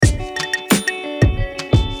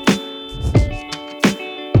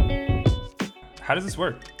how does this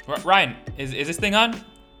work? Ryan, is this thing on?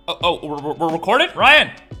 We're recorded?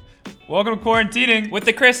 Ryan! Welcome to Quarantining With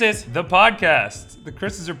the Chris's. the podcast. The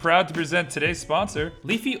Chris's are proud to present today's sponsor.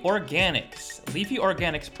 Leafy Organics. Leafy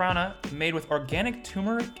Organics prana made with organic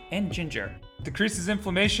turmeric and ginger. Decreases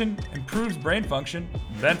inflammation, improves brain function,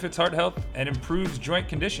 benefits heart health, and improves joint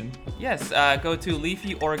condition. Yes, go to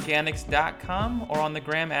leafyorganics.com or on the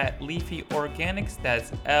gram at Leafy Organics.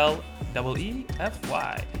 That's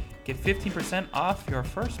LEEFY. Get 15% off your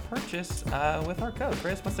first purchase with our code.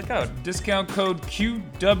 Chris, what's the code? Discount code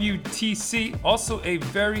QWTC. Also, a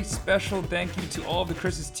very special thank you to all of the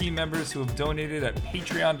Chris's team members who have donated at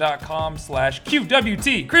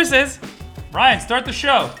patreon.com/QWT. Chris's. Ryan, start the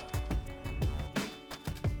show.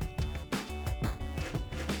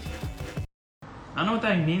 I don't know what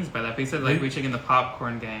that means by that, but he said like reaching in the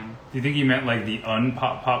popcorn game. Do you think he meant like the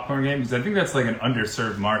unpop popcorn game? Because I think that's like an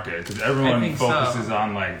underserved market. Because everyone focuses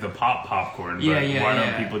on like the popcorn. But why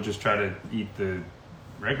don't people just try to eat the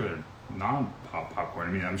regular non-pop popcorn?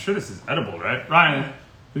 I mean, I'm sure this is edible, right? Ryan,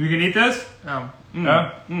 think we can eat this? Oh.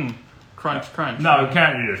 No? Crunch. No, we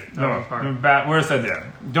can't eat it. No. Where's that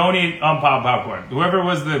there? Don't eat unpop popcorn. Whoever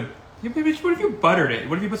was the... Yeah, what if you buttered it?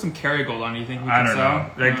 What if you put some Kerrygold on it? You think we I could don't sell? know.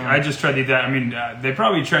 Like, I just tried to eat that. I mean, they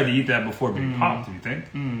probably tried to eat that before being popped, do you think?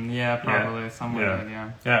 Yeah, probably. Somewhere,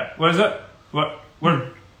 Yeah. What is it?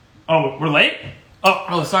 We're late?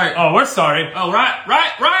 Oh, sorry. Oh, we're sorry. Oh,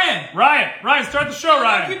 Ryan! Ryan, start the show,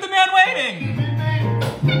 Ryan. Keep the man waiting!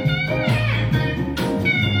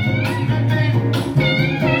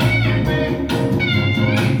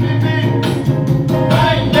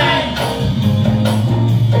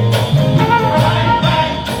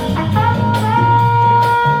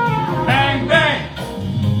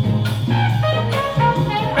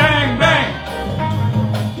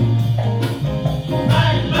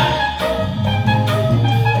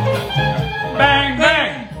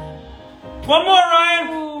 One more, Ryan.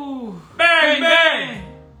 Ooh. Bang.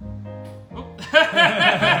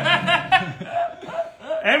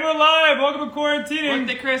 And we're live. Welcome to Quarantining. With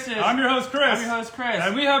the Chris's. I'm your host, Chris.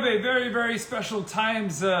 And we have a very, very special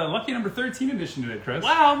Times Lucky Number 13 edition today, Chris.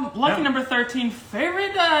 Wow, Lucky Number 13,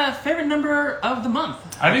 favorite number of the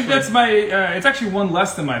month. I think that's my, it's actually one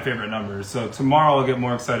less than my favorite number. So tomorrow I'll get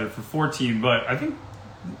more excited for 14, but I think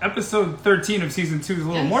episode 13 of season 2 is a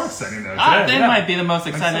little more exciting though. That might be the most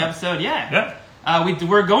exciting episode, Yeah.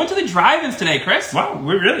 We're going to the drive-ins today, Chris. Wow,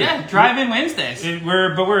 we're really? Yeah, drive-in Wednesdays.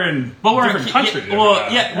 We're in different countries. We're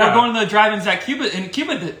going to the drive-ins at Cuba. In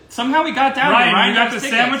Cuba, somehow we got down Ryan, there. you got the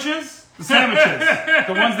sandwiches? The sandwiches.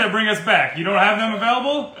 The ones that bring us back. You don't have them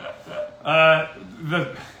available?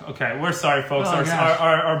 Okay, we're sorry, folks.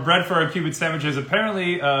 Our bread for our Cuban sandwiches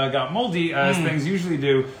apparently got moldy, as things usually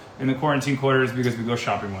do in the quarantine quarters because we go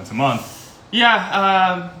shopping once a month.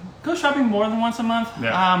 Yeah, go shopping more than once a month.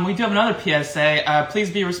 Yeah. We do have another PSA.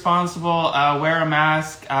 Please be responsible, wear a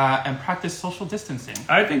mask, and practice social distancing.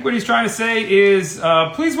 I think what he's trying to say is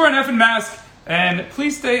please wear an effing mask and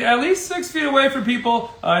please stay at least 6 feet away from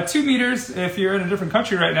people, 2 meters if you're in a different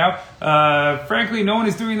country right now. Frankly, no one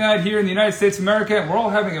is doing that here in the United States of America, and we're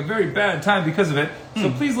all having a very bad time because of it.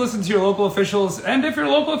 So please listen to your local officials, and if your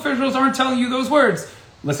local officials aren't telling you those words,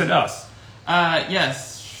 listen to us.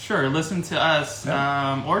 Yes, sure. Listen to us,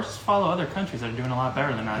 or just follow other countries that are doing a lot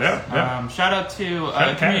better than us. Yeah. Shout out to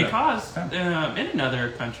Community Cause in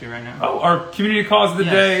another country right now. Oh, our community cause of the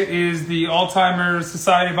day is the Alzheimer's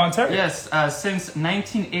Society of Ontario. Yes, since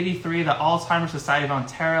 1983, the Alzheimer's Society of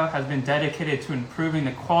Ontario has been dedicated to improving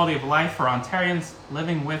the quality of life for Ontarians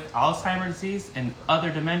living with Alzheimer's disease and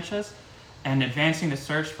other dementias, and advancing the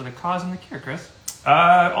search for the cause and the cure, Chris.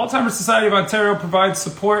 Alzheimer's Society of Ontario provides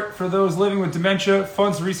support for those living with dementia,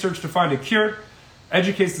 funds research to find a cure,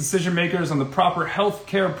 educates decision makers on the proper health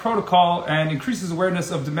care protocol, and increases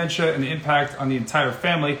awareness of dementia and the impact on the entire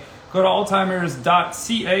family. Go to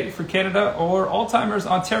alzheimers.ca for Canada or Alzheimer's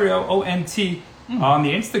Ontario, ONT, on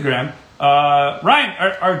the Instagram.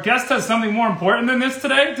 Ryan, our guest has something more important than this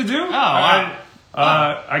today to do.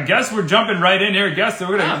 I guess we're jumping right in here.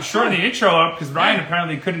 We're going to shorten the intro up because Ryan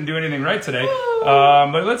apparently couldn't do anything right today.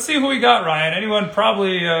 But let's see who we got, Ryan. Anyone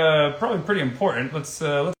probably pretty important. Let's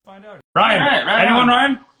find out. Ryan. Anyone,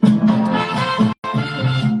 Ryan?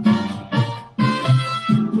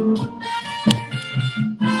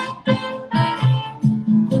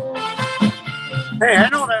 Hey, I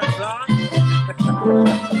know that song.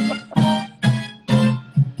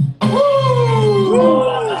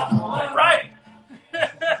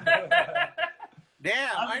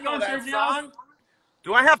 Damn, I know that song.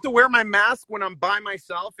 Do I have to wear my mask when I'm by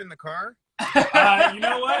myself in the car? You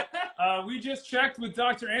know what? We just checked with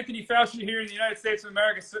Dr. Anthony Fauci here in the United States of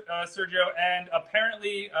America, Sergio, and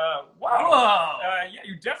apparently, yeah,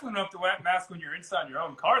 you definitely don't have to wear a mask when you're inside your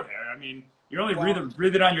own car there. I mean, you're only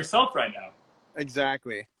breathing on yourself right now.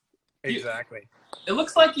 Exactly. It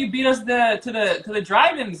looks like you beat us to the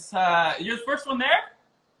drive-ins. You're the first one there?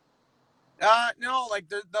 No, like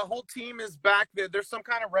the whole team is back. There's some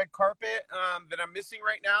kind of red carpet that I'm missing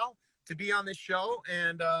right now to be on this show,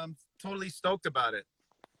 and totally stoked about it.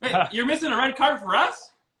 Wait, you're missing a red carpet for us?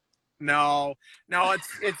 No,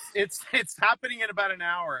 it's happening in about an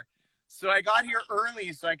hour. So I got here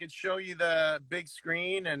early so I could show you the big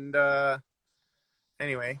screen and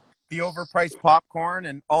anyway, the overpriced popcorn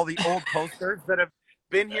and all the old posters that have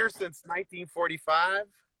been here since 1945.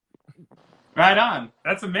 Right on.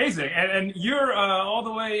 That's amazing. And you're all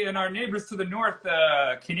the way in our neighbors to the north,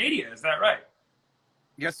 Canada, is that right?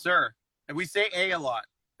 Yes, sir. And we say a lot.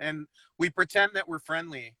 And we pretend that we're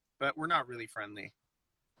friendly, but we're not really friendly.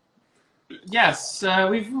 Yes,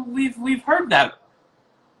 we've heard that.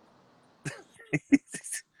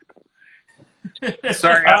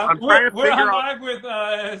 Sorry, I'm trying to we're figure on out. live with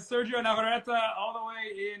Sergio Navarretta, all the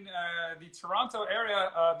way in the Toronto area,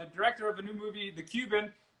 the director of the new movie, The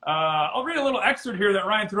Cuban. I'll read a little excerpt here that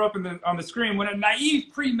Ryan threw up on the screen. When a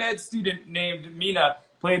naive pre-med student named Mina,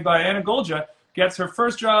 played by Anna Golja, gets her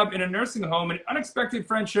first job in a nursing home, an unexpected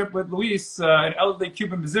friendship with Luis, an elderly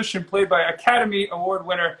Cuban musician played by Academy Award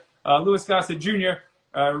winner Luis Gossett Jr.,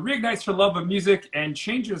 reignites her love of music and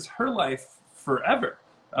changes her life forever.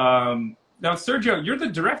 Now, Sergio, you're the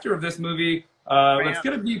director of this movie. It's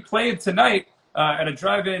going to be played tonight at a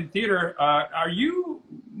drive-in theater. Are you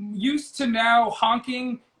used to now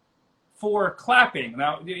honking for clapping?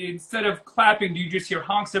 Now, instead of clapping, do you just hear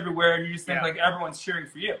honks everywhere and you just think like everyone's cheering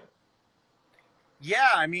for you? Yeah,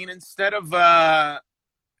 I mean, instead of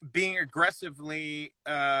being aggressively,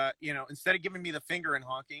 instead of giving me the finger and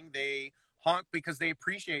honking, they honk because they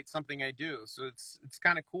appreciate something I do. So it's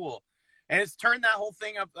kind of cool. And it's turned that whole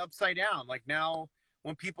thing upside down. Like now,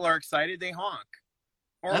 when people are excited, they honk.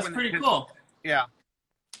 Or That's pretty cool. Yeah.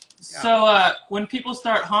 So when people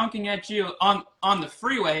start honking at you on the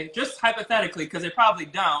freeway, just hypothetically, because they probably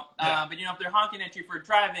don't, but if they're honking at you for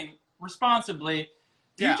driving responsibly,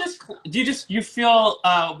 do you feel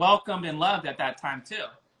welcomed and loved at that time too?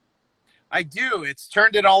 I do. It's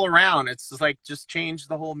turned it all around. It's like just changed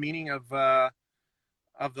the whole meaning of the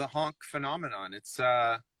honk phenomenon. It's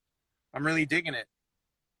I'm really digging it.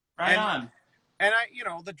 Right on. And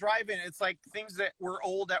the drive-in, it's like things that were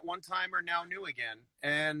old at one time are now new again.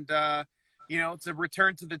 And, it's a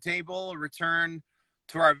return to the table, a return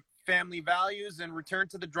to our family values, and return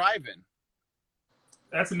to the drive-in.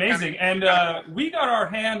 That's amazing. And we got our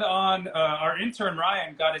hand on, our intern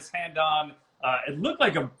Ryan got his hand on, it looked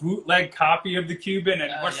like a bootleg copy of The Cuban.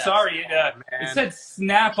 And we're sorry, it said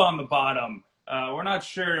snap on the bottom. We're not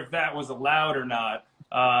sure if that was allowed or not.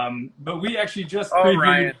 But we actually just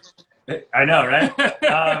previewed. I know, right?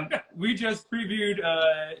 We just previewed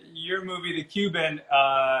your movie, The Cuban.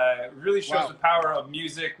 Really shows the power of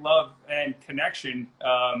music, love, and connection.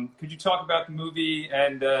 Could you talk about the movie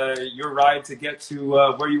and your ride to get to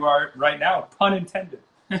where you are right now? Pun intended.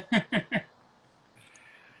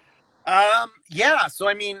 So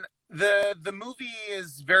I mean, the movie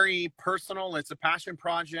is very personal. It's a passion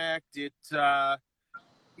project. It's a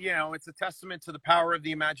testament to the power of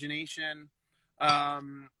the imagination.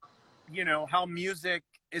 How music,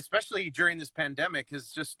 especially during this pandemic,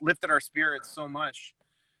 has just lifted our spirits so much.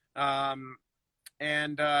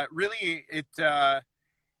 Really,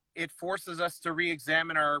 it forces us to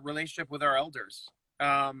re-examine our relationship with our elders,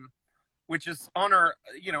 which is on our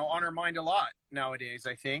mind a lot nowadays,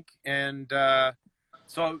 I think. And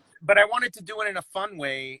but I wanted to do it in a fun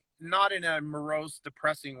way, not in a morose,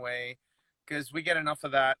 depressing way, because we get enough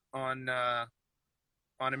of that on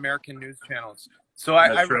American news channels. So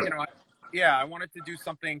I wanted to do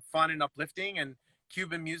something fun and uplifting, and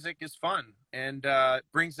Cuban music is fun and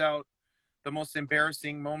brings out the most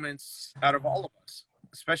embarrassing moments out of all of us,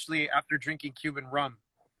 especially after drinking Cuban rum.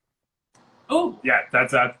 Oh, yeah,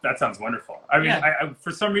 that sounds wonderful. I mean, I,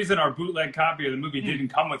 for some reason, our bootleg copy of the movie didn't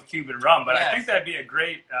come with Cuban rum, but I think that'd be a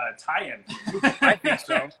great tie-in.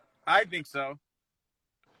 I think so.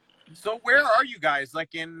 So where are you guys?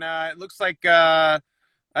 Like in, it looks like, I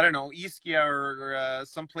don't know, Ischia or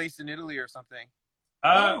someplace in Italy or something.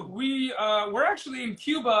 We're actually in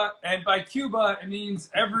Cuba, and by Cuba, it means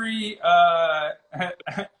every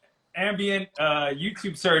ambient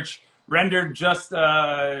YouTube search rendered just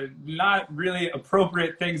not really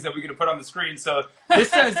appropriate things that we could put on the screen. So this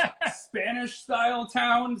says Spanish-style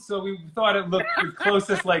town, so we thought it looked the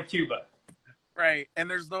closest like Cuba. Right. And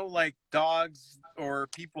there's no like dogs or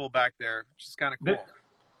people back there, which is kind of cool.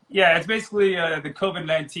 Yeah, it's basically the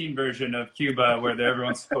COVID-19 version of Cuba where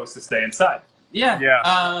everyone's supposed to stay inside. Yeah.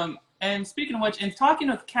 Yeah. And speaking of which, in talking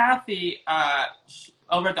with Kathy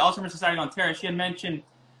over at the Alzheimer's Society of Ontario, she had mentioned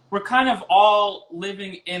we're kind of all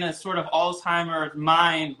living in a sort of Alzheimer's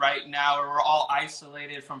mind right now, where we're all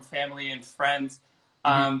isolated from family and friends.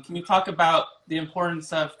 Can you talk about the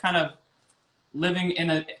importance of kind of living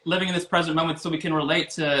in this present moment so we can relate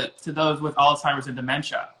to those with Alzheimer's and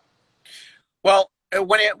dementia? Well,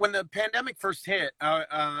 when the pandemic first hit,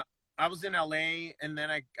 I was in LA, and then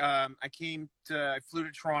I flew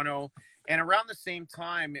to Toronto, and around the same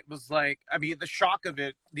time, it was like, I mean,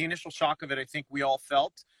 the initial shock of it, I think we all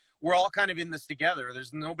felt. We're all kind of in this together.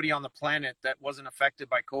 There's nobody on the planet that wasn't affected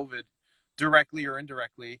by COVID, directly or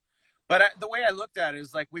indirectly. But the way I looked at it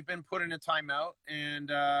is like, we've been put in a timeout,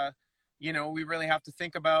 and we really have to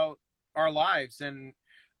think about our lives. And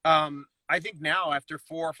I think now, after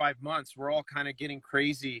 4 or 5 months, we're all kind of getting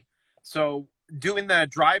crazy. So doing the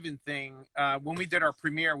drive-in thing, when we did our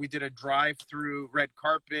premiere, we did a drive-through red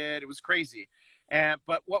carpet. It was crazy.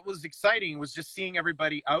 But what was exciting was just seeing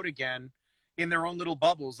everybody out again in their own little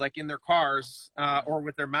bubbles, like in their cars or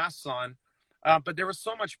with their masks on. But there was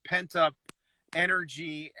so much pent-up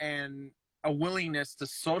energy and a willingness to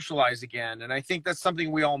socialize again. And I think that's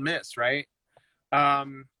something we all miss, right? But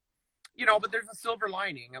there's a silver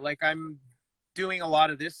lining. Like, I'm doing a lot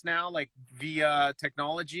of this now, like via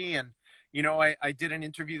technology. And, I did an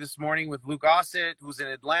interview this morning with Lou Gossett, who's in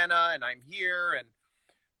Atlanta, and I'm here, and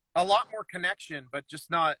a lot more connection, but just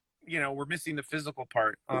not, we're missing the physical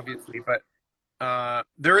part, obviously. But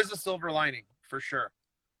there is a silver lining for sure.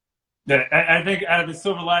 I think out of the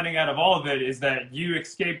silver lining out of all of it is that you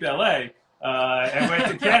escaped LA and went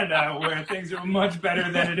to Canada, where things are much better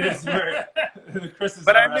than it is where the Chris's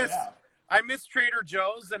But are right now. I miss Trader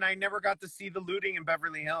Joe's, and I never got to see the looting in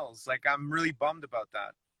Beverly Hills. Like, I'm really bummed about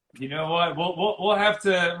that. You know what? We'll have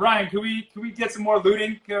to. Ryan, can we get some more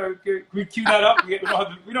looting? Can we cue that up? We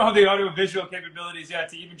don't have the audio visual capabilities yet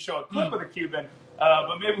to even show a clip of the Cuban,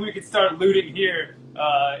 but maybe we could start looting here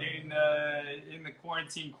in the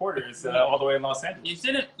quarantine quarters all the way in Los Angeles.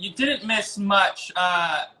 You didn't miss much.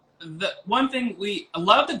 The one thing we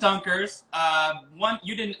love the Dunkers.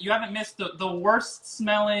 You haven't missed the worst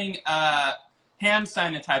smelling hand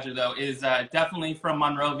sanitizer, though, is definitely from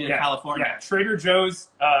Monrovia, California. Yeah, Trader Joe's,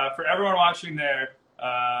 for everyone watching there,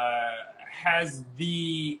 has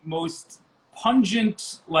the most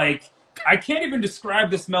pungent, like, I can't even describe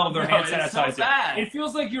the smell of their hand sanitizer. So bad. It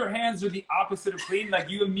feels like your hands are the opposite of clean. Like,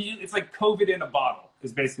 it's like COVID in a bottle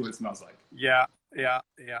is basically what it smells like. Yeah,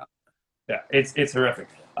 it's horrific.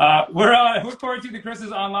 We're quarantined. The Chris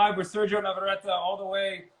is on live with Sergio Navarretta all the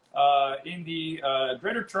way in the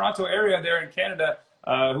Greater Toronto area there in Canada,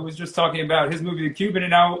 who was just talking about his movie, The Cuban.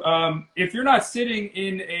 And now, if you're not sitting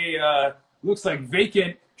in a looks like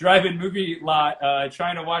vacant drive-in movie lot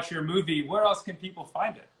trying to watch your movie, where else can people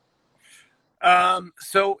find it?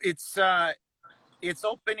 So it's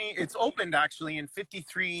opened actually in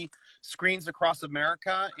 53 screens across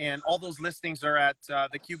America, and all those listings are at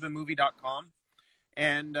thecubanmovie.com.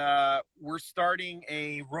 And we're starting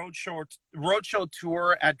a roadshow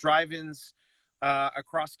tour at drive-ins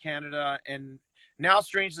across Canada. And now,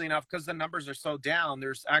 strangely enough, because the numbers are so down,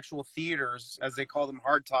 there's actual theaters, as they call them,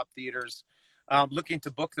 hardtop theaters, looking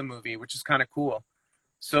to book the movie, which is kind of cool.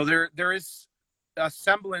 So there is a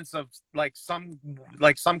semblance of some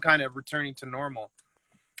kind of returning to normal.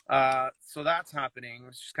 So that's happening,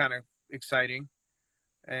 which is kind of exciting.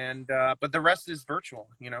 And but the rest is virtual.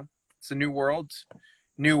 It's a new world,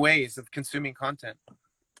 new ways of consuming content.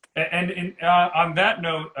 And on that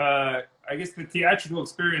note, I guess the theatrical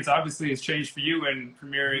experience obviously has changed for you in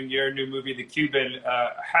premiering your new movie, The Cuban.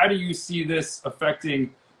 How do you see this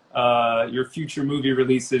affecting your future movie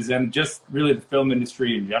releases and just really the film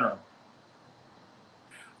industry in general?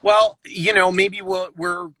 Well, maybe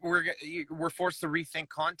we're forced to rethink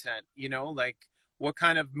content. Like, what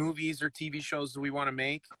kind of movies or TV shows do we want to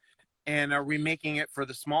make? And are we making it for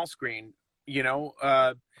the small screen?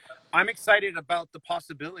 I'm excited about the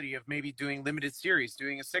possibility of maybe doing limited series,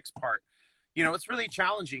 doing a 6-part. It's really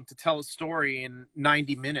challenging to tell a story in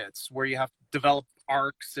 90 minutes where you have to develop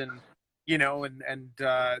arcs and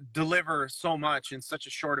deliver so much in such a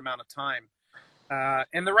short amount of time.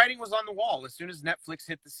 And the writing was on the wall. As soon as Netflix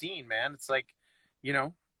hit the scene, man, it's like,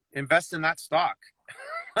 invest in that stock.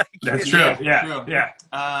 That's true. Yeah. True. Yeah.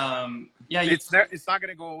 It's not going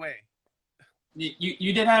to go away.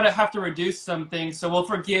 You did have to reduce some things, so we'll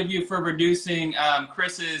forgive you for reducing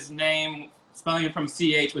Chris's name spelling it from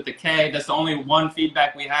CH with a K. That's the only one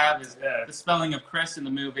feedback we have is Yeah. the spelling of Chris in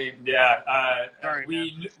the movie. Yeah, Sorry,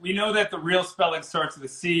 man. we know that the real spelling starts with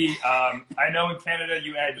a C. I know in Canada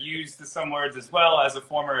you add U's to some words as well, as a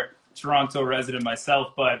former Toronto resident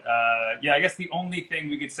myself. But yeah, I guess the only thing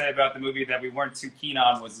we could say about the movie that we weren't too keen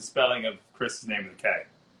on was the spelling of Chris's name with a K.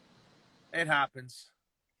 It happens.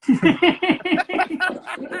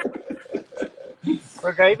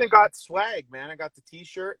 Look, I even got swag, man. I got the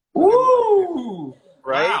T-shirt. Woo!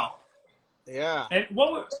 Right? Wow. Yeah. And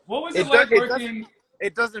what was it like working?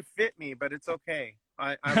 It doesn't fit me, but it's okay.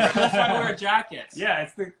 That's why we wear jackets. Yeah,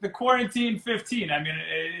 it's the quarantine 15. I mean,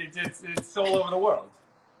 it's all over the world.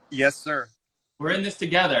 Yes, sir. We're in this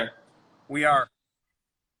together. We are.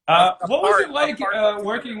 What was it like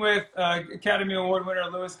working with Academy Award winner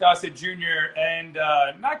Louis Gossett Jr. and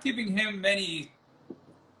not giving him many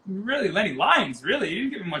lines? Really, you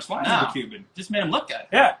didn't give him much lines No. with Cuban. Just made him look good.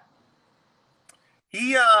 Yeah.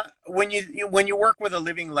 He when you work with a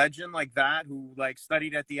living legend like that, who like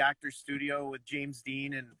studied at the Actors Studio with James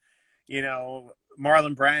Dean and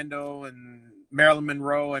Marlon Brando and Marilyn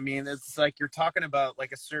Monroe. I mean, it's like you're talking about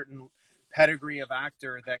like a certain pedigree of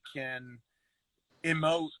actor that can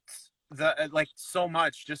emote like so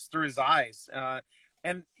much just through his eyes.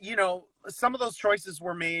 And some of those choices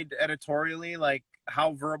were made editorially, like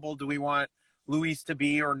how verbal do we want Louis to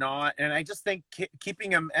be or not? And I just think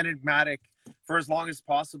keeping him enigmatic for as long as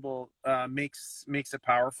possible makes it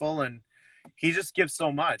powerful. And he just gives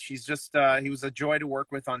so much. He's just he was a joy to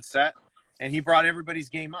work with on set, and he brought everybody's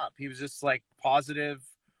game up. He was just like positive,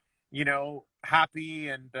 happy,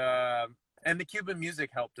 and the Cuban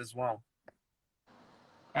music helped as well.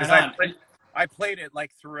 Because I played it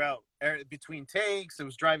like throughout, between takes. It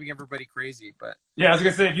was driving everybody crazy. But Yeah, I was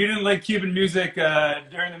gonna say, if you didn't like Cuban music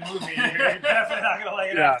during the movie, you're definitely not gonna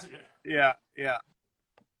like it after. Yeah.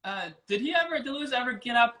 Did Louis ever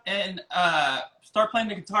get up and start playing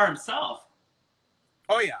the guitar himself?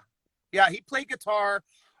 Oh yeah. He played guitar,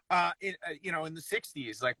 in the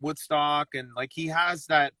 '60s, like Woodstock, and like he has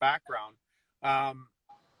that background.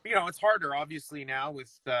 It's harder obviously now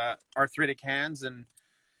with arthritic hands and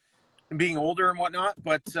being older and whatnot.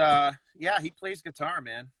 But yeah, he plays guitar,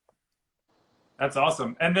 man. That's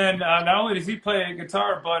awesome. And then not only does he play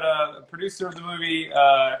guitar, but a producer of the movie,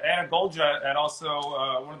 Anna Golja, and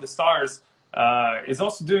also one of the stars, is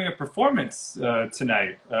also doing a performance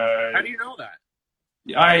tonight. How do you know that?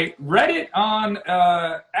 I read it on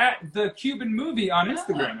at the Cuban movie on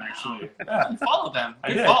Instagram, actually. Yeah. Follow them.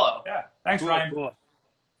 I did. Follow. Yeah. Thanks, Ryan. Cool.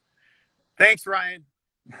 Thanks, Ryan.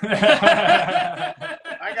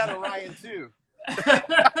 I got a Ryan too.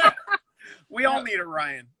 We all need a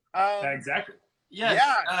Ryan. Exactly. Yes.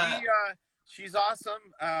 Yeah, she's awesome.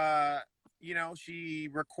 She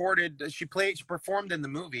performed in the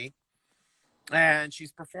movie, and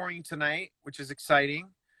she's performing tonight, which is exciting.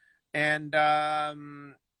 And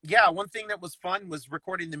one thing that was fun was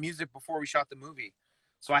recording the music before we shot the movie.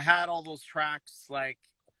 So I had all those tracks like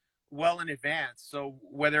well in advance. So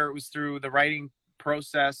whether it was through the writing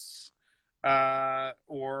process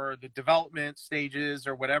or the development stages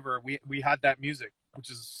or whatever, we had that music, which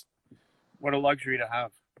is what a luxury to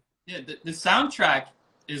have. Yeah, the soundtrack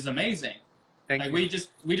is amazing. Thank you. We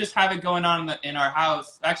just have it going on in our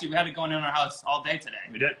house. Actually, we had it going on in our house all day today.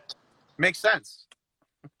 We did. Makes sense.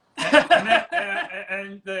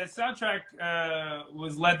 And the soundtrack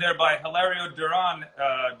was led there by Hilario Duran,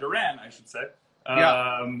 I should say.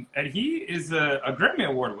 Yeah. And he is a Grammy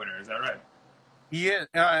Award winner. Is that right? He is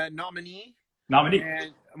nominee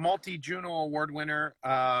and multi-Juno Award winner.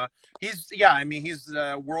 He's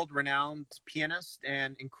a world-renowned pianist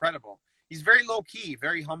and incredible. He's very low-key,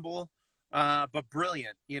 very humble, but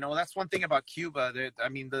brilliant. That's one thing about Cuba.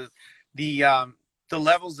 The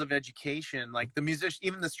levels of education, like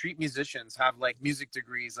even the street musicians have like music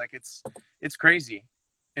degrees. Like it's crazy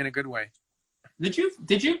in a good way. Did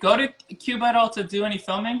you go to Cuba at all to do any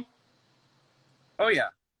filming? Oh yeah.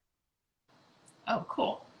 Oh,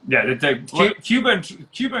 cool. Yeah, Cuba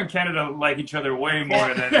and Canada like each other way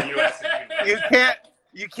more than the U.S. and Cuba.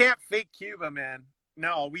 You can't fake Cuba, man.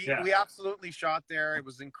 No, we absolutely shot there. It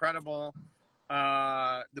was incredible.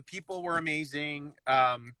 The people were amazing.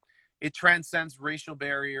 It transcends racial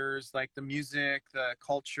barriers, like the music, the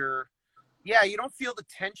culture. Yeah, you don't feel the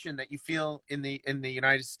tension that you feel in the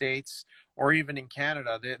United States or even in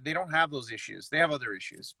Canada. They don't have those issues. They have other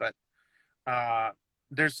issues, but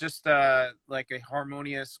there's just like a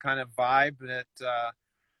harmonious kind of vibe that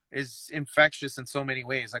is infectious in so many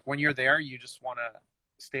ways. Like when you're there, you just want to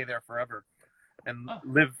stay there forever and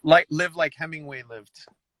live like Hemingway lived.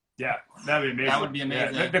 Yeah, that'd be amazing. That would be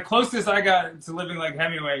amazing. Yeah. The closest I got to living like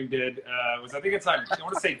Hemingway did was, I think it's on, I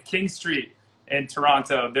want to say King Street in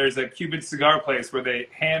Toronto. There's a Cuban cigar place where they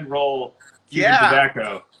hand roll Cuban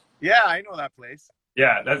tobacco. Yeah, I know that place.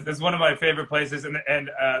 Yeah, that's one of my favorite places, and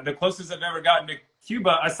the closest I've ever gotten to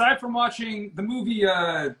Cuba, aside from watching the movie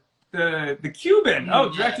the Cuban,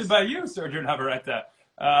 directed by you, Sergio Navarretta.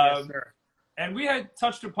 Yes, sir. And we had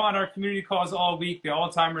touched upon our community cause all week, the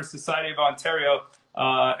Alzheimer's Society of Ontario,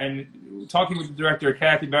 and talking with the director,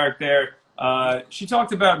 Kathy Barrick there. She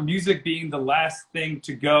talked about music being the last thing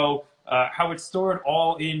to go, how it's stored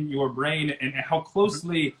all in your brain, and how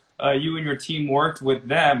closely you and your team worked with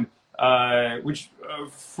them, which,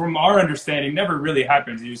 from our understanding, never really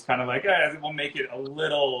happens. You just kind of like, we'll make it a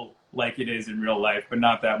little like it is in real life, but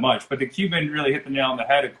not that much. But the Cuban really hit the nail on the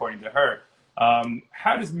head, according to her.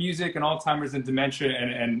 How does music and Alzheimer's and dementia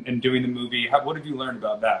and doing the movie, what have you learned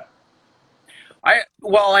about that? I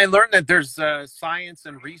learned that there's science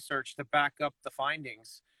and research to back up the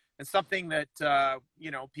findings, and something that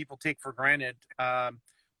people take for granted,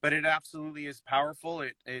 but it absolutely is powerful.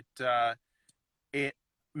 It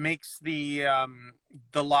makes the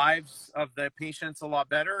lives of the patients a lot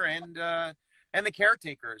better, and the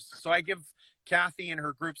caretakers. So I give Kathy and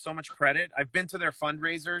her group so much credit. I've been to their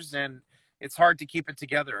fundraisers, and it's hard to keep it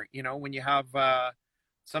together. When you have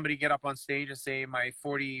somebody get up on stage and say, my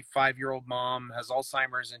 45-year-old mom has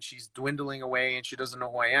Alzheimer's and she's dwindling away and she doesn't know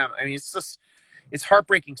who I am. I mean, it's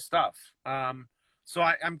heartbreaking stuff. So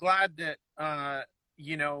I'm glad that,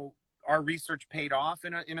 our research paid off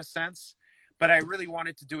in a sense, but I really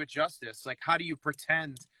wanted to do it justice. Like, how do you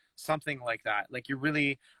pretend something like that? Like,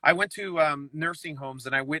 I went to nursing homes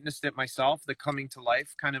and I witnessed it myself, the coming to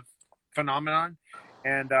life kind of phenomenon.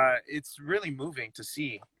 And it's really moving to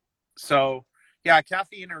see. So, yeah,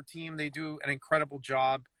 Kathy and her team, they do an incredible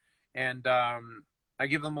job. And I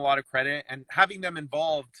give them a lot of credit. And having them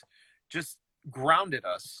involved just grounded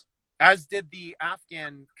us, as did the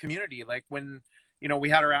Afghan community. Like, when, we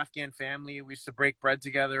had our Afghan family, we used to break bread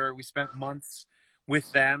together. We spent months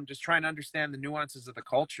with them just trying to understand the nuances of the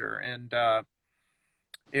culture. And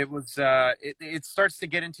it starts to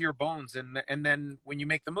get into your bones, and then when you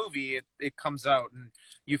make the movie, it comes out and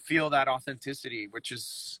you feel that authenticity, which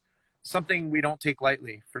is something we don't take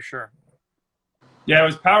lightly, for sure. Yeah, it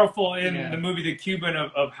was powerful in the movie The Cuban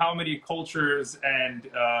of how many cultures and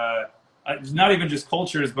not even just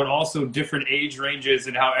cultures, but also different age ranges,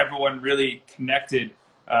 and how everyone really connected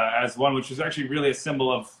as one, which is actually really a symbol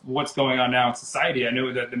of what's going on now in society. I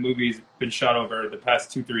know that the movie's been shot over the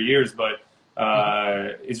past 2-3 years, but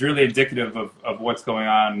is really indicative of what's going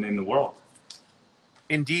on in the world.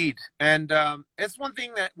 Indeed. And it's one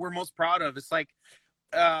thing that we're most proud of. It's like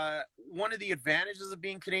one of the advantages of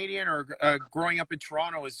being Canadian or growing up in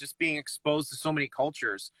Toronto is just being exposed to so many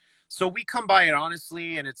cultures. So we come by it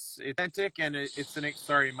honestly, and it's authentic, and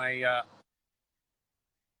sorry, my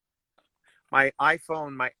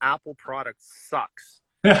iPhone, my Apple product sucks.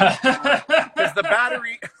 Because the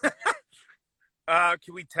battery...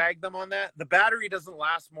 can we tag them on that? The battery doesn't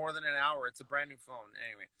last more than an hour. It's a brand new phone.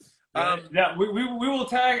 Anyway. Yeah, we will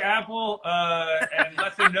tag Apple and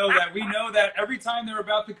let them know that we know that every time they're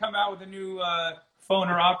about to come out with a new phone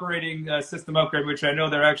or operating system upgrade, which I know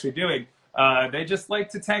they're actually doing, they just like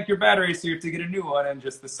to tank your battery, so you have to get a new one, and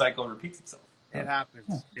just the cycle repeats itself. It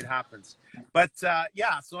happens. It happens. But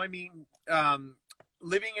so I mean,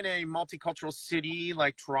 living in a multicultural city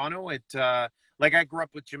like Toronto, like, I grew up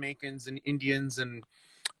with Jamaicans and Indians and,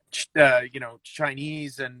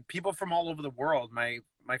 Chinese and people from all over the world. My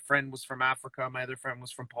friend was from Africa. My other friend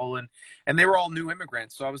was from Poland, and they were all new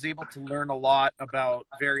immigrants. So I was able to learn a lot about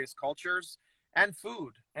various cultures and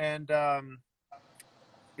food. And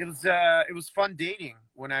it was fun dating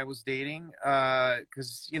when I was dating,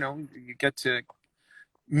 because, you get to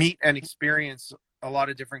meet and experience a lot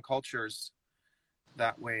of different cultures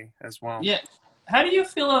that way as well. Yeah. How do you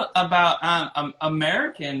feel about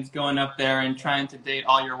Americans going up there and trying to date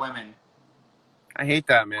all your women? I hate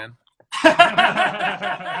that, man.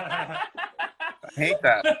 I hate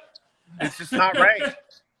that. It's just not right.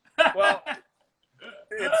 Well,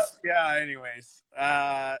 anyways.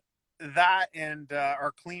 That and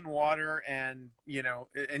our clean water and,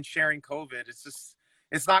 and sharing COVID.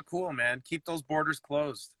 It's not cool, man. Keep those borders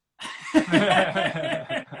closed.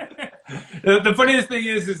 The funniest thing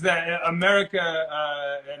is that America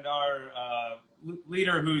and our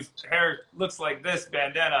leader, whose hair looks like this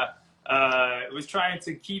bandana, was trying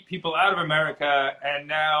to keep people out of America, and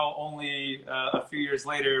now only a few years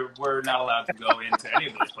later, we're not allowed to go into any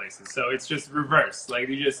of those places. So it's just reversed. Like,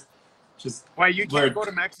 you just why, you can't go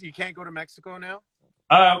to Mexico? You can't go to Mexico now?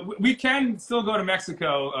 We can still go to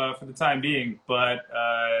Mexico for the time being, but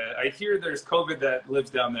I hear there's COVID that lives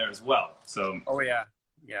down there as well. So, Oh yeah,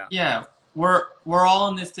 yeah. Yeah, we're all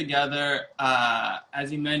in this together.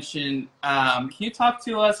 As you mentioned, can you talk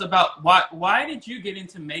to us about why did you get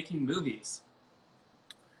into making movies?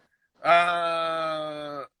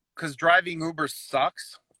 Because driving Uber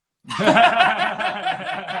sucks. No,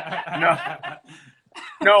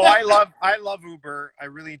 no, I love Uber. I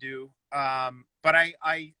really do. But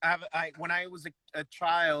when I was a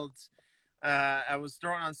child, I was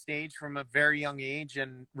thrown on stage from a very young age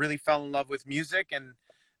and really fell in love with music and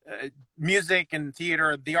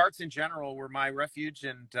theater. The arts in general were my refuge.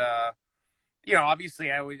 And,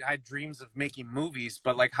 obviously I had dreams of making movies,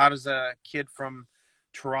 but like, how does a kid from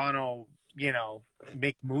Toronto,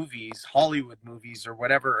 make movies, Hollywood movies or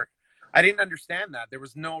whatever? I didn't understand that. There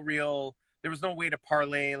was no way to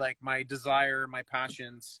parlay like my desire, my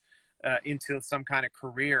passions into some kind of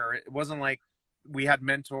career. It wasn't like we had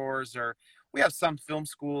mentors, or we have some film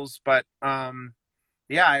schools, but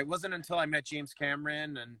it wasn't until I met James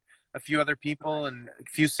Cameron and a few other people and a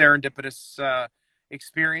few serendipitous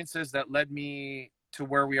experiences that led me to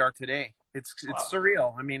where we are today. It's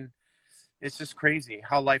surreal. I mean, it's just crazy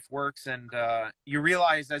how life works, and you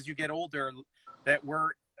realize as you get older that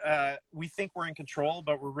we think we're in control,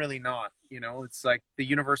 but we're really not. It's like the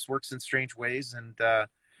universe works in strange ways, and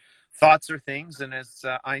thoughts are things. And as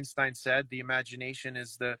Einstein said, the imagination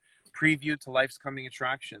is the preview to life's coming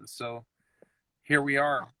attractions. So here we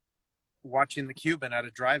are, watching the Cuban at a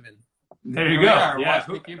drive-in. There you go. Yeah,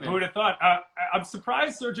 who would have thought? I'm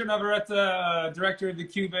surprised, Sergio Navarretta, director of the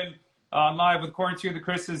Cuban, on Live with Quarantine of the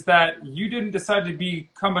Chris's, that you didn't decide to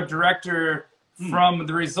become a director from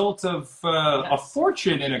the result of a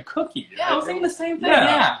fortune in a cookie. Yeah, I was thinking the same thing.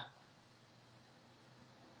 Yeah.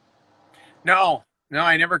 No,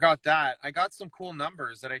 I never got that. I got some cool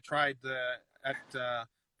numbers that I tried at the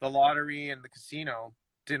lottery and the casino.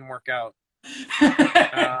 Didn't work out.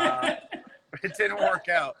 It didn't work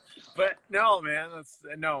out. But no, man,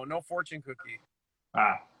 no fortune cookie.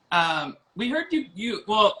 We heard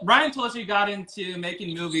well, Ryan told us you got into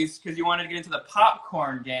making movies because you wanted to get into the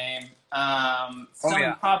popcorn game.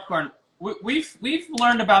 Selling popcorn. We've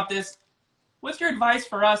learned about this. What's your advice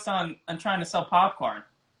for us on trying to sell popcorn?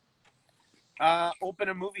 Open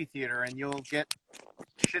a movie theater and you'll get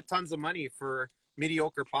shit tons of money for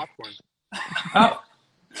mediocre popcorn.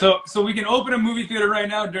 So we can open a movie theater right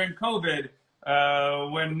now during COVID,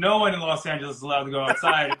 when no one in Los Angeles is allowed to go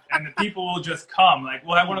outside, and the people will just come. Like,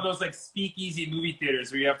 we'll have one of those like speakeasy movie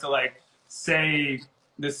theaters where you have to like say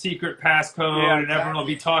the secret passcode, and everyone will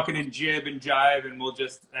be talking in jib and jive, and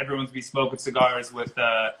everyone's be smoking cigars with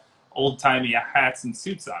old timey hats and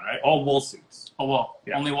suits on, right? All wool suits. Oh, wool.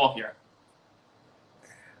 Yeah. Only wool here.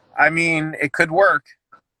 I mean, it could work.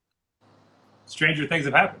 Stranger things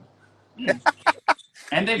have happened.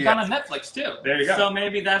 And they've gone on Netflix too. There you go. So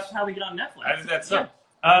maybe that's how we get on Netflix. I think that's so.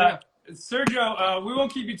 Sergio, we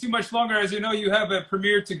won't keep you too much longer. As you know, you have a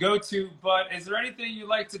premiere to go to, but is there anything you'd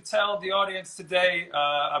like to tell the audience today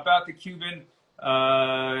about the Cuban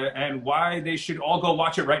and why they should all go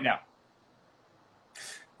watch it right now?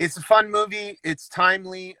 It's a fun movie. It's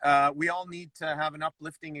timely. We all need to have an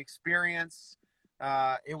uplifting experience.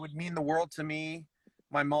 It would mean the world to me,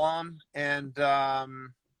 my mom, and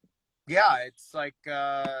it's like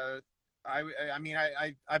I've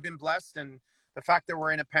been blessed, and the fact that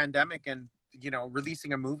we're in a pandemic and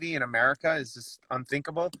releasing a movie in America is just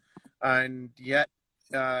unthinkable, and yet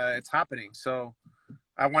it's happening. So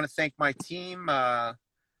I want to thank my team, my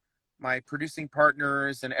producing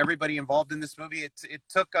partners, and everybody involved in this movie. It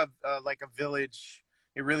took a village.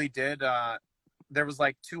 It really did. There was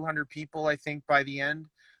like 200 people, I think, by the end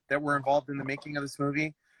that were involved in the making of this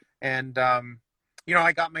movie. And,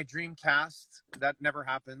 I got my dream cast. That never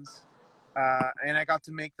happens. And I got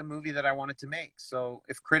to make the movie that I wanted to make. So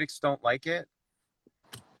if critics don't like it,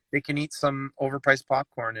 they can eat some overpriced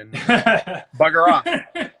popcorn and bugger off.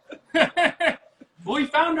 Well, we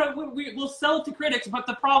found out we'll sell it to critics, but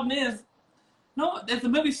the problem is, if the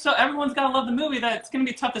movie's so everyone's got to love the movie, that it's going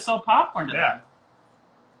to be tough to sell popcorn to them.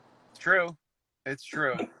 True. It's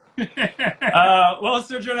true. Well,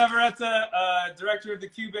 Sergio Navarretta, director of the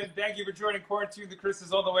Cuban, thank you for joining Quarantine the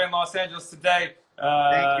Chris's all the way in Los Angeles today.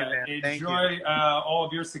 Thank you, man. Enjoy all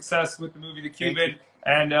of your success with the movie The Cuban,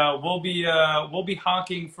 and we'll be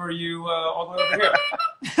honking for you all the way over here.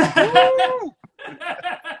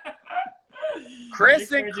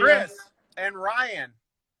 Chris and Ryan.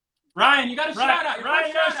 Ryan, you got a shout out. Ryan,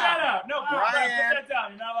 you got a shout out. No, Ryan, put that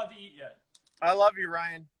down. You're not allowed to eat yet. I love you,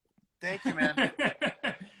 Ryan. Thank you, man.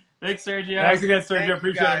 Thanks, Sergio. Thanks again, Sergio. Thank you,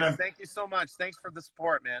 Appreciate it, guys. man. Thank you so much. Thanks for the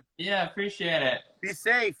support, man. Yeah, appreciate it. Be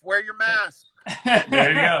safe. Wear your mask. There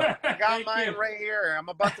you go. I got mine right here. I'm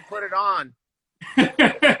about to put it on.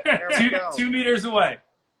 Two meters away.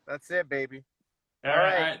 That's it, baby. All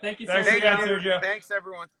right. All right. Thank you, Thanks again, Sergio. Thanks,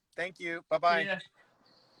 everyone. Thank you. Bye-bye. Yeah.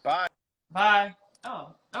 Bye. Bye. Oh,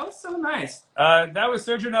 that was so nice. That was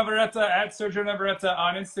Sergio Navarretta at Sergio Navarretta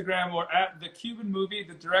on Instagram, or at The Cuban Movie,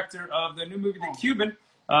 the director of the new movie The Cuban,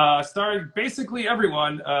 starring basically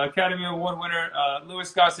everyone. Academy Award winner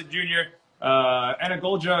Louis Gossett Jr., Anna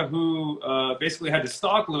Golja, who basically had to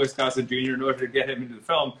stalk Louis Gossett Jr. in order to get him into the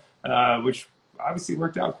film, which obviously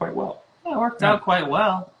worked out quite well. Yeah, it worked out quite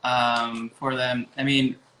well for them. I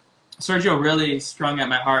mean, Sergio really strung at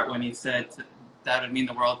my heart when he said that would mean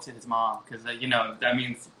the world to his mom, because that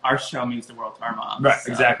means our show means the world to our mom. Right,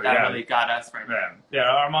 so exactly. That really got us right there. Yeah,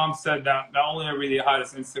 our mom said not only are we the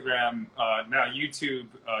hottest Instagram, now YouTube,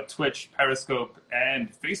 Twitch, Periscope, and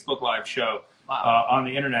Facebook Live show on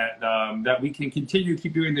the internet, that we can continue to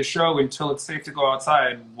keep doing the show until it's safe to go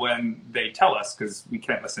outside when they tell us, because we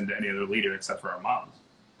can't listen to any other leader except for our moms.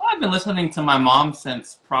 Well, I've been listening to my mom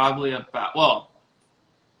since probably about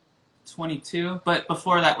 22, but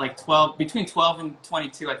before that, like between 12 and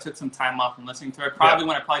 22, I took some time off from listening to her. Probably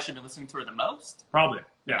when I probably should have listened to her the most. Probably,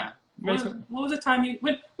 yeah. What was the time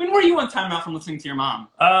when were you on time out from listening to your mom?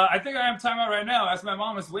 I think I am time out right now, as my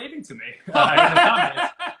mom is waving to me in the comments.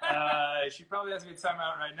 She probably has me time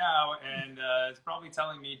out right now, and is probably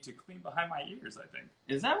telling me to clean behind my ears, I think.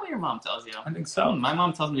 Is that what your mom tells you? I think so. My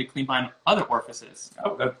mom tells me to clean behind other orifices.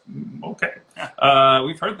 Oh, okay.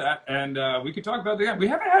 We've heard that, and we could talk about that. We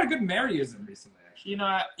haven't had a good Maryism recently, actually.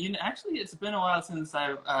 Actually, it's been a while since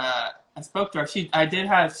I spoke to her. She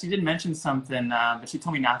did mention something, but she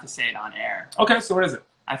told me not to say it on air. Okay, so what is it?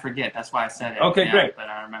 I forget. That's why I said it. Okay, great. But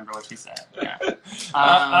I remember what she said. Yeah.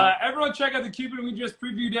 Everyone check out The Cuban. We just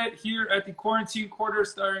previewed it here at the Quarantine Quarter,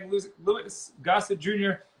 starring Louis Gossett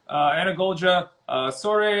Jr., Anna Golja,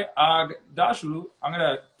 Sore Agdashlu. I'm going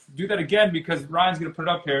to do that again because Ryan's going to put it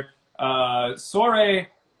up here. Sore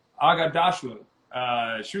Agdashlu.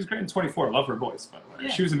 She was great in 24. Love her voice, by the way.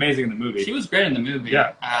 Yeah. She was amazing in the movie. She was great in the movie.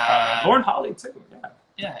 Yeah. Lauren Holly, too.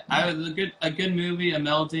 Yeah. I was a good movie, a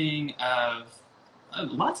melding of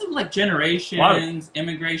lots of like generations,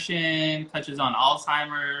 immigration, touches on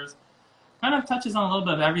Alzheimer's, kind of touches on a little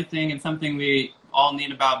bit of everything, and something we all need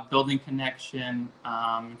about building connection,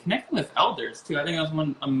 connecting with elders too. I think that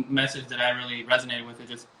was a message that I really resonated with, is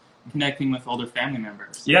just connecting with older family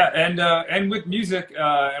members. Yeah, and with music,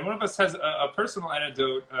 and one of us has a personal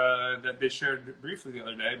anecdote that they shared briefly the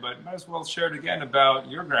other day, but might as well share it again about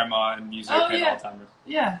your grandma and music and Alzheimer's.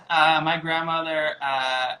 Yeah, my grandmother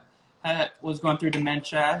was going through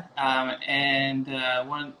dementia, and the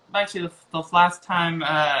last time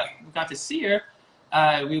we got to see her,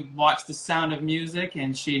 we watched The Sound of Music,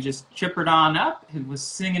 and she just chippered on up and was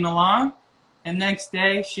singing along. And next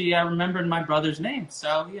day, she remembered my brother's name.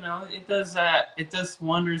 So it does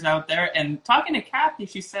wonders out there. And talking to Kathy,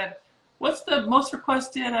 she said, "What's the most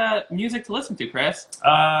requested music to listen to, Chris?"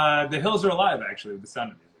 The Hills Are Alive, actually, with The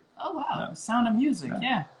Sound of Music. Oh wow, The Sound of Music.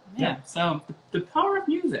 Yeah. So the power of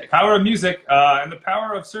music. Power of music, and the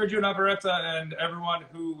power of Sergio Navarretta and everyone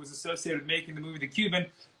who was associated with making the movie The Cuban,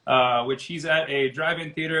 which he's at a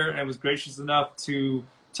drive-in theater and was gracious enough to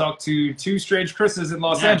talk to two strange Chris's in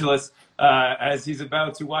Los Angeles as he's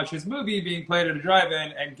about to watch his movie being played at a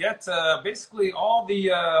drive-in and get basically all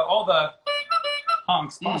the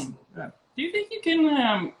honks possible. Yeah. Do you think you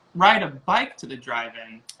can ride a bike to the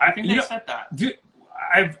drive-in? I think they said that.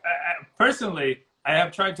 Personally, I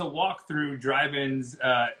have tried to walk through drive-ins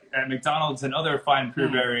at McDonald's and other fine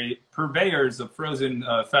purveyors of frozen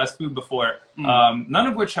fast food before, none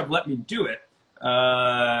of which have let me do it.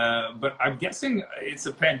 But I'm guessing it's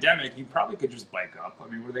a pandemic. You probably could just bike up. I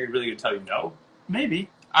mean, were they really going to tell you no?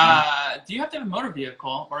 Maybe. Do you have to have a motor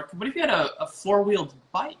vehicle? Or what if you had a four-wheeled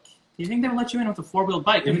bike? Do you think they would let you in with a four-wheeled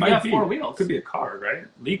bike? It might be. 4 wheels. Could be a car, right?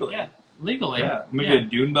 Legally. Yeah, legally. Yeah, maybe a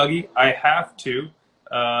dune buggy. I have to.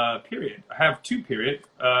 Period. I have 2, period.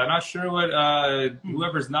 Not sure what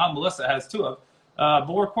whoever's not Melissa has 2 of. But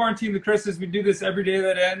we're quarantined the Chris's. We do this every day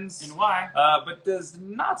that ends. And why? But does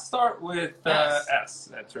not start with S.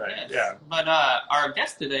 That's right. Yes. Yeah. But our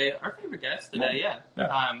guest today, our favorite guest today,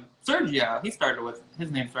 Sergio, he started with,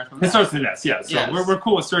 his name starts with S. It starts with an S, yeah. So yes. we're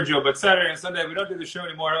cool with Sergio, but Saturday and Sunday we don't do the show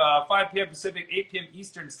anymore. 5 p.m. Pacific, 8 p.m.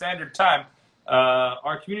 Eastern Standard Time.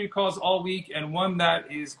 Our community calls all week, and one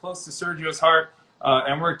that is close to Sergio's heart,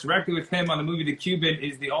 and work directly with him on the movie The Cuban,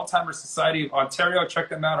 is the Alzheimer's Society of Ontario. Check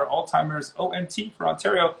them out, or Alzheimer's ONT for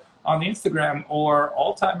Ontario on the Instagram, or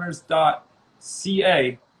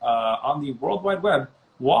alzheimers.ca on the World Wide Web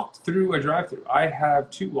walked through a drive-thru. I have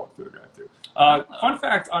 2 walked through a drive-thru. Fun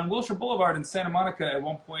fact, on Wilshire Boulevard in Santa Monica, at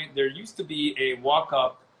one point, there used to be a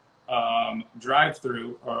walk-up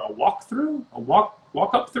drive-thru, or a walk-through? A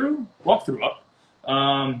walk-up-through? Walk-through up.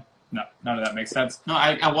 No, none of that makes sense. No,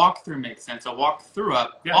 a walk-through makes sense. A walk-through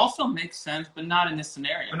up also makes sense, but not in this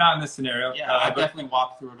scenario. But not in this scenario. Yeah, I definitely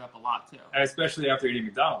walk through it up a lot, too. Especially after eating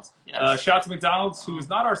McDonald's. Yes. Shout out to McDonald's, who is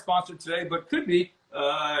not our sponsor today, but could be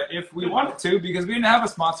if we wanted to, because we didn't have a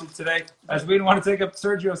sponsor today, as we didn't want to take up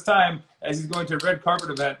Sergio's time as he's going to a red carpet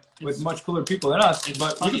event with much cooler people than us.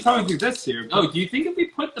 But we could probably do this here. Oh, do you think if we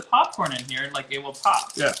put the popcorn in here, like, it will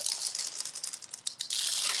pop? Yeah.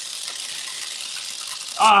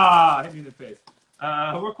 Ah, hit me in the face.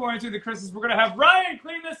 We're going to the Christmas. We're going to have Ryan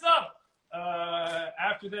clean this up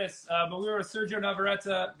after this. But we were with Sergio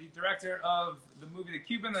Navarretta, the director of the movie The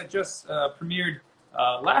Cuban that just premiered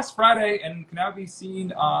last Friday and can now be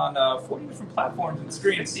seen on 40 different platforms and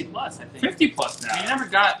screens. 50 plus, I think. 50 plus now. We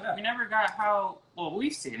never got how, well,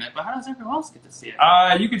 we've seen it, but how does everyone else get to see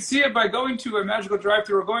it? You can see it by going to a magical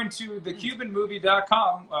drive-thru or going to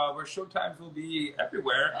thecubanmovie.com, where showtimes will be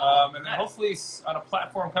everywhere, and then hopefully on a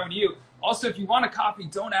platform coming to you. Also, if you want a copy,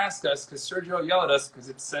 don't ask us, because Sergio will yell at us because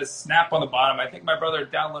it says Snap on the bottom. I think my brother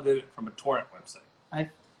downloaded it from a torrent website.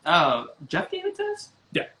 Jeff gave it to us?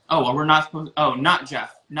 Yeah. Oh, well, we're not supposed. Oh, not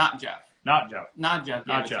Jeff. Not Jeff. Not Jeff. Not Jeff.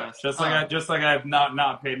 Not Jeff. Just like I've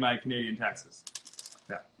not paid my Canadian taxes.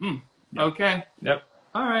 Yeah. Yep. Okay. Yep.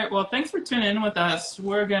 All right. Well, thanks for tuning in with us.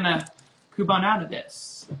 We're gonna Cuban out of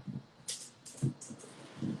this.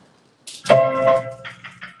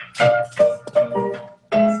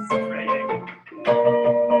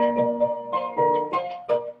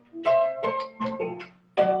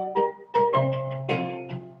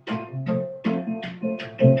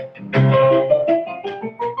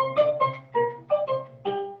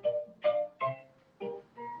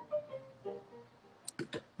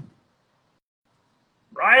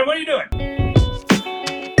 Ryan, what are you doing?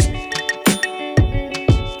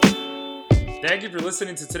 Thank you for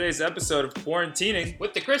listening to today's episode of Quarantining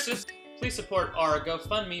With the Chris's, please support our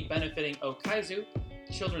GoFundMe benefiting Okaizu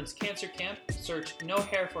Children's Cancer Camp. Search No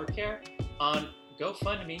Hair for Care on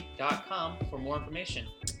GoFundMe.com for more information.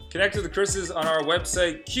 Connect with the Chris's on our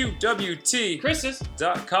website, QWT.com,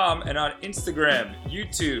 and on Instagram,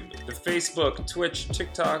 YouTube, the Facebook, Twitch,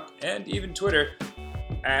 TikTok, and even Twitter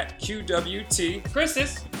at QWT.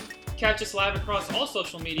 Chris's, catch us live across all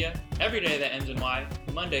social media every day that ends in Y,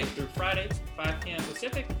 Monday through Friday, 5 p.m.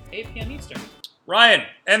 Pacific, 8 p.m. Eastern. Ryan,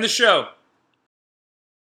 end the show.